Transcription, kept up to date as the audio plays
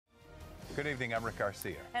Good evening, I'm Rick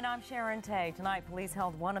Garcia. And I'm Sharon Tay. Tonight, police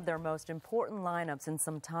held one of their most important lineups in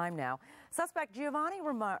some time now. Suspect Giovanni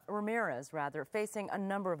Ramirez, facing a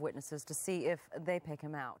number of witnesses to see if they pick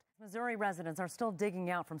him out. Missouri residents are still digging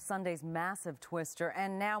out from Sunday's massive twister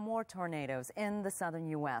and now more tornadoes in the southern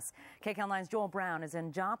U.S. KCAL9's Joel Brown is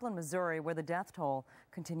in Joplin, Missouri, where the death toll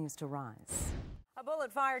continues to rise. A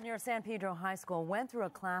bullet fired near San Pedro High School went through a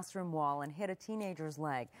classroom wall and hit a teenager's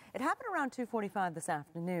leg. It happened around 2:45 this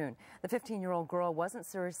afternoon. The 15-year-old girl wasn't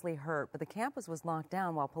seriously hurt, but the campus was locked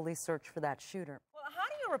down while police searched for that shooter. Well, how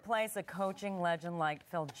do you replace a coaching legend like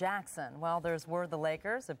Phil Jackson? Well, there's word the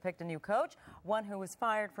Lakers have picked a new coach, one who was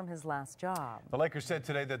fired from his last job. The Lakers said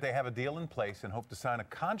today that they have a deal in place and hope to sign a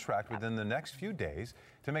contract within the next few days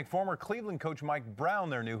to make former Cleveland coach Mike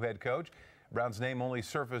Brown their new head coach. Brown's name only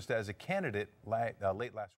surfaced as a candidate late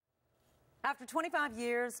last week. After 25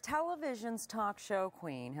 years, television's talk show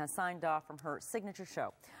queen has signed off from her signature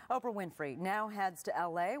show. Oprah Winfrey now heads to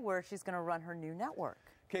L.A., where she's going to run her new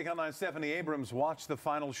network. KCAL9's Stephanie Abrams watched the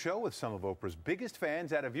final show with some of Oprah's biggest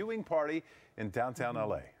fans at a viewing party in downtown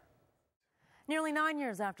L.A. Nearly 9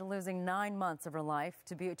 years after losing 9 months of her life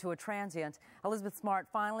to a transient, Elizabeth Smart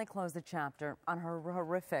finally closed the chapter on her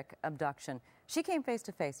horrific abduction. She came face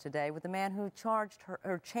to face today with the man who changed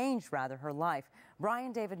her life,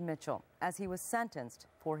 Brian David Mitchell, as he was sentenced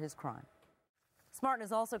for his crime. Smart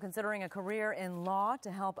is also considering a career in law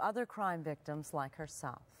to help other crime victims like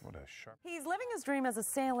herself. What a sharp. He's living his dream as a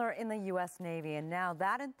sailor in the U.S. Navy, and now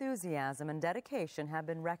that enthusiasm and dedication have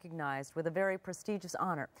been recognized with a very prestigious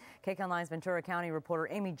honor. KCAL9's Ventura County reporter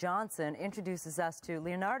Amy Johnson introduces us to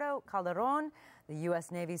Leonardo Calderon, the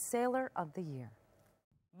U.S. Navy's Sailor of the Year.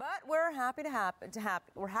 But we're happy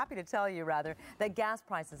to tell you that gas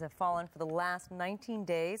prices have fallen for the last 19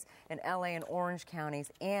 days in L.A. and Orange counties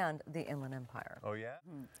and the Inland Empire. Oh, yeah?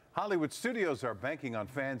 Hollywood studios are banking on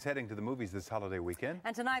fans heading to the movies this holiday weekend.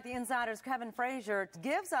 And tonight, the Insider's Kevin Frazier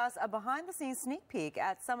gives us a behind-the-scenes sneak peek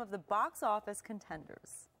at some of the box office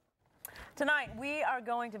contenders. Tonight, we are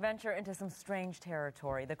going to venture into some strange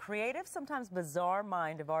territory, the creative, sometimes bizarre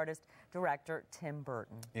mind of artist-director Tim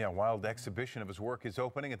Burton. Yeah, a wild exhibition of his work is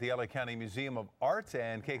opening at the LA County Museum of Art,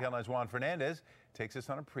 and KCAL9's Juan Fernandez takes us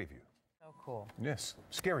on a preview. So cool. Yes,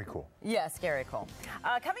 scary cool. Yeah, scary cool.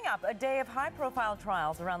 Coming up, a day of high-profile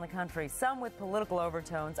trials around the country, some with political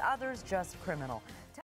overtones, others just criminal.